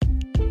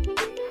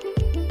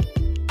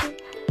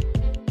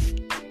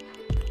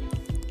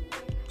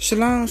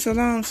Shalom,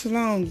 shalom,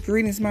 shalom.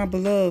 Greetings, my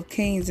beloved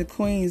kings and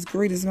queens.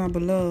 Greetings, my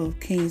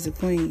beloved kings and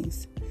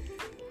queens.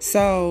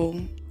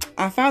 So,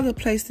 our Father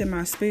placed in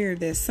my spirit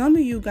that some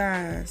of you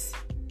guys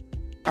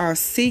are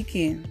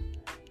seeking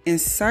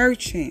and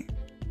searching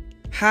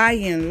high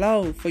and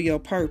low for your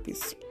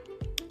purpose.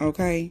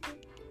 Okay?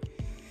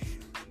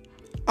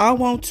 I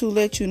want to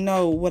let you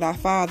know what our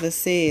Father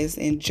says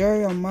in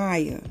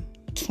Jeremiah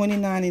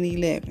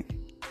 29:11.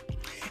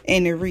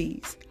 And it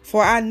reads,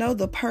 "For I know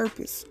the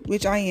purpose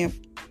which I am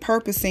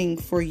purposing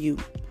for you,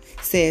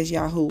 says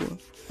Yahuwah,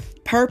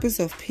 purpose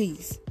of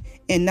peace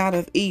and not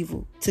of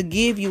evil, to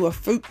give you a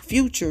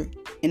future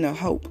and a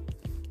hope."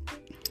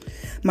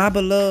 My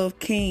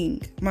beloved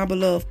king, my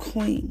beloved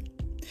queen,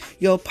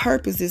 your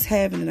purpose is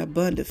having an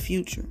abundant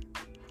future.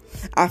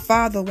 Our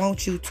Father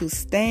wants you to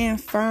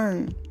stand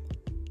firm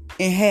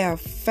and have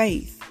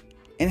faith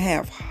and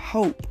have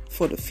hope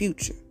for the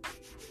future.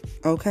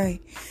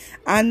 Okay?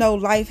 I know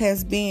life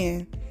has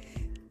been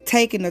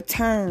taking a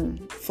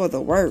turn for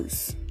the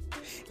worse.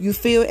 You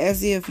feel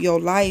as if your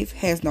life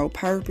has no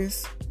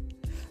purpose,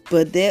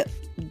 but that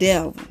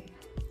devil,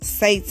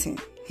 Satan,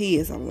 he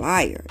is a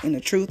liar, and the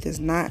truth is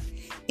not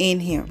in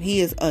him. He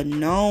is a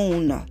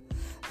known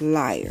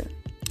liar.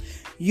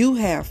 You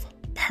have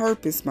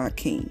purpose, my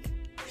king.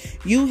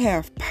 You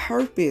have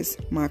purpose,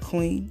 my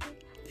queen.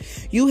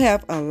 You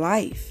have a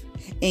life,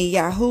 and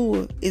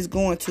Yahuwah is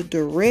going to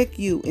direct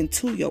you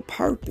into your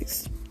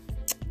purpose.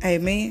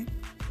 Amen.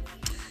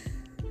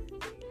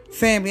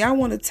 Family, I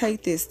want to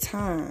take this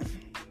time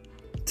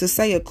to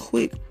say a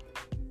quick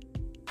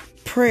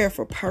prayer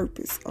for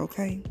purpose,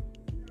 okay?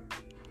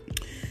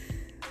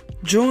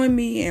 Join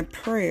me in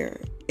prayer,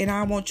 and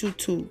I want you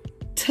to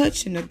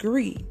touch and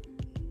agree.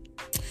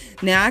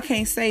 Now, I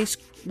can't say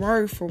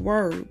word for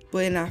word,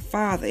 but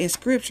in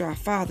Scripture, our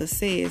Father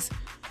says,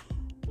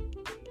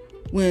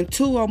 when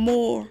two or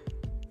more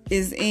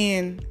is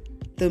in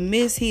the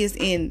midst, he is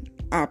in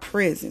our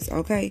presence,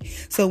 okay?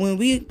 So when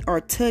we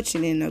are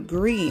touching and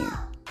agreeing,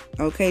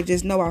 okay,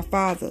 just know our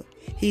Father,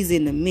 he's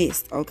in the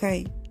midst,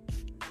 okay?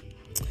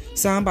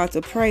 So I'm about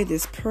to pray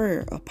this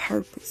prayer of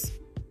purpose.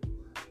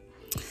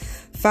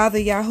 Father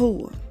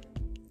Yahuwah,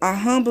 I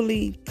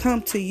humbly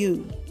come to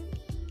you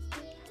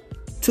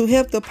to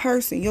help the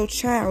person, your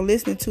child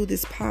listening to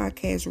this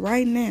podcast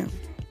right now,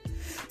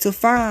 to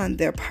find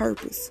their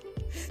purpose,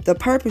 the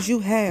purpose you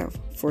have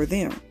for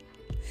them.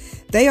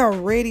 They are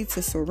ready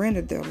to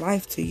surrender their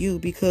life to you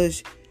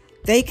because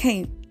they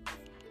can't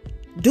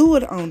do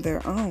it on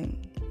their own.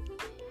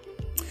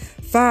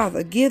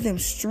 Father, give them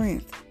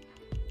strength.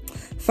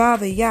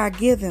 Father, Yah,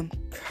 give them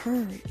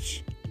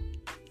courage.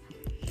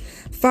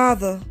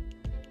 Father,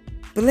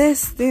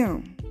 bless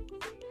them.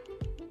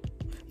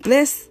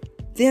 Bless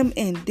them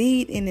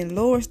indeed and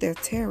enlarge their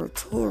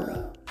territory.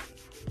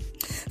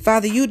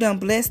 Father, you done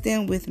blessed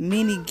them with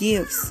many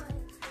gifts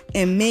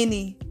and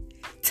many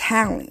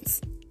talents.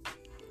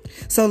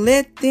 So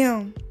let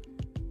them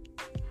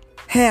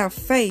have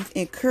faith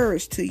and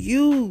courage to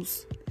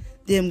use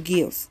them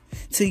gifts,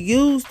 to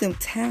use them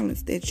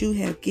talents that you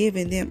have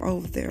given them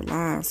over their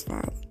lives,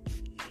 Father.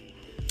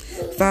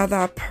 Father,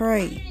 I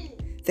pray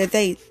that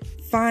they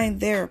find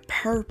their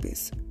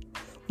purpose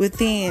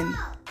within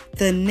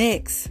the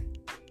next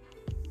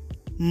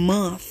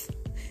month,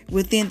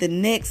 within the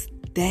next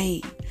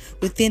day,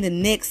 within the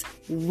next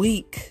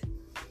week,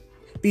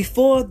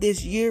 before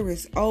this year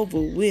is over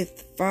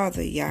with,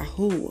 Father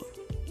Yahuwah.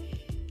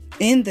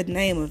 In the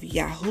name of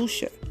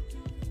Yahusha,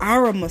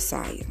 our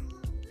Messiah,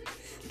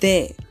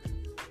 that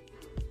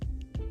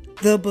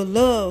the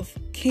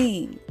beloved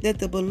king, that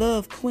the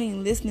beloved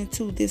queen listening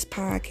to this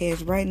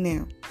podcast right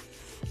now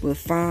will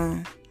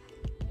find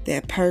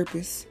that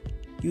purpose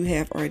you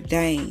have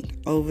ordained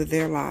over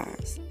their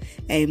lives.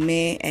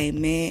 Amen,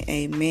 amen,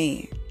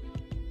 amen.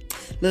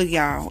 Look,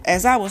 y'all,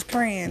 as I was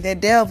praying,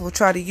 that devil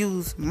tried to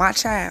use my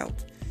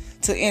child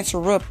to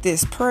interrupt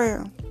this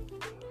prayer.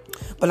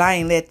 But I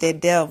ain't let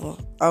that devil,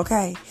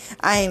 okay?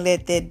 I ain't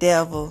let that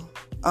devil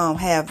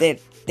have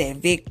that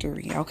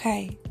victory,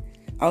 okay?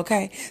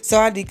 Okay? So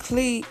I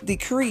decree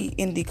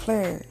and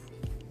declare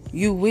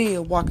you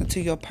will walk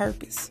into your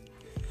purpose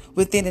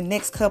within the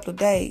next couple of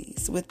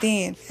days,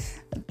 within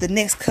the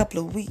next couple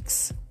of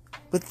weeks,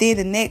 within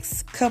the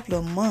next couple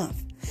of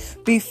months,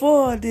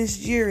 before this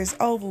year is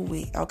over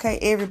with, okay?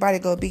 Everybody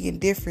gonna be in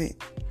different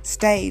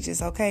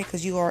stages, okay?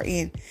 Because you are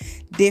in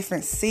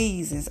different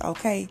seasons,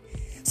 okay?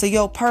 So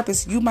your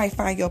purpose, you might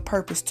find your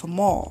purpose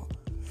tomorrow.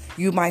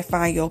 You might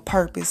find your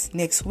purpose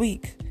next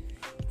week.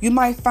 You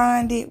might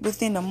find it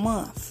within a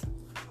month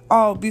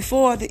or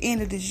before the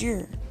end of this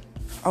year,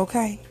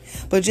 okay?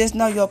 But just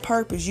know your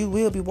purpose. You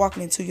will be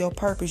walking into your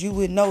purpose. You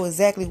will know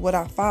exactly what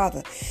our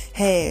Father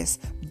has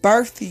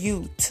birthed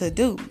you to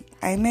do.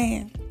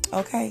 Amen.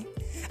 Okay?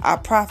 I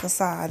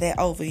prophesy that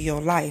over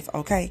your life,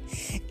 okay?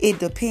 It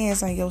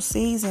depends on your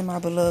season, my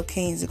beloved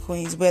kings and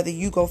queens, whether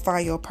you go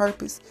find your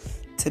purpose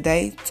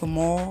today,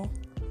 tomorrow,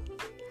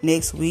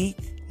 next week,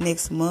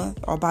 next month,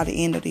 or by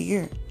the end of the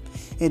year.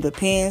 It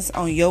depends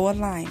on your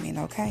alignment,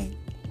 okay?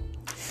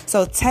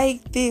 So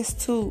take this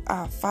to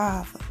our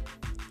Father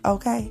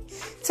Okay?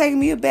 Take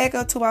me back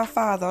up to our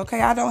Father.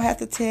 Okay? I don't have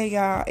to tell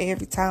y'all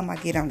every time I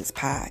get on this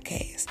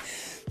podcast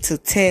to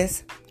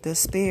test the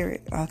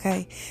spirit.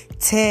 Okay?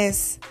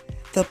 Test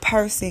the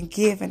person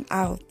giving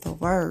out the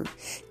word.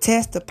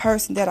 Test the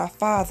person that our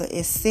Father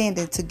is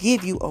sending to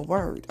give you a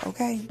word.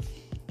 Okay?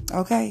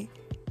 Okay?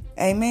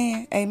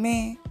 Amen.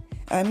 Amen.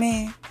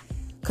 Amen.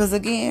 Because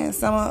again,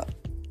 some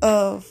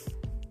of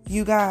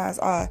you guys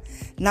are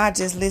not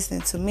just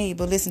listening to me,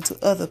 but listen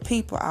to other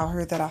people out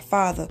here that our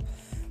Father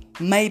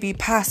may be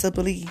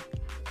possibly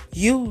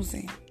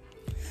using.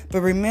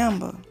 But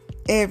remember,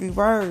 every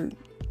word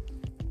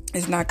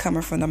is not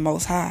coming from the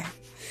Most High.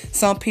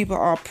 Some people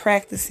are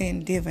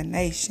practicing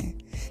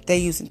divination. They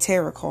using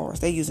tarot cards.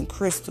 They using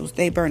crystals.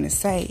 They burning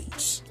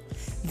sage.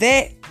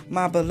 That,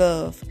 my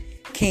beloved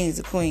kings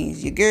and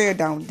queens, your girl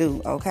don't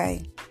do,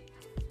 okay?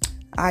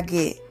 I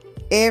get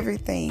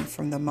everything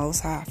from the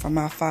Most High, from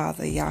my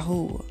Father,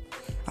 Yahuwah.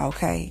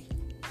 Okay?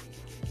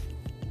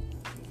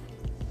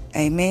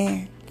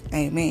 Amen.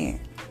 Amen.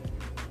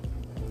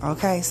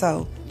 Okay,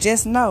 so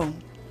just know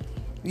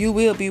you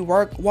will be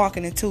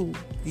walking into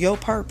your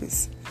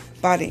purpose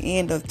by the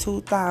end of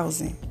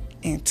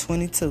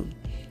 2022.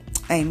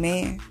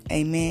 Amen.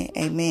 Amen.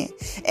 Amen.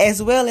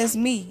 As well as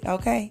me,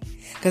 okay?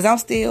 Because I'm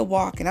still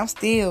walking. I'm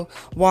still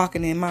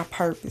walking in my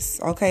purpose,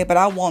 okay? But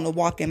I want to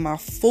walk in my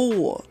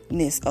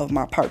fullness of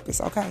my purpose,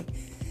 okay?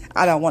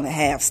 I don't want to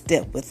half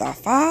step with our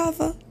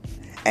Father.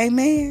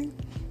 Amen.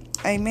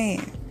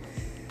 Amen.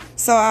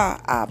 So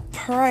I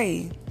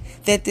pray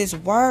that this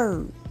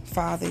word,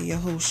 Father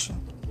Yahushua,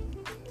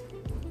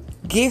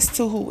 gets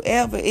to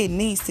whoever it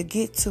needs to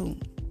get to.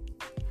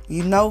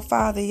 You know,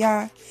 Father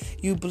Yah,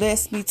 you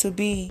blessed me to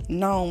be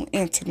known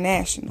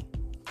international.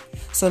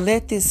 So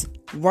let this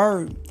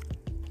word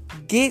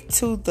get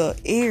to the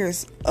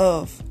ears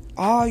of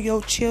all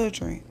your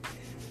children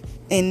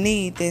in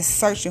need that's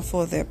searching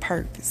for their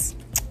purpose.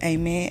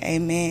 Amen,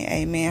 amen,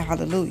 amen,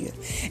 hallelujah.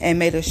 And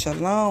may the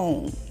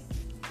shalom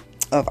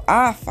of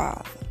our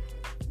Father,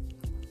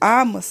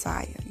 our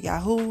Messiah,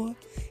 Yahuwah,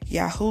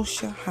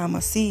 Yahusha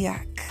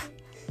HaMashiach,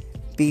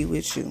 be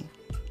with you.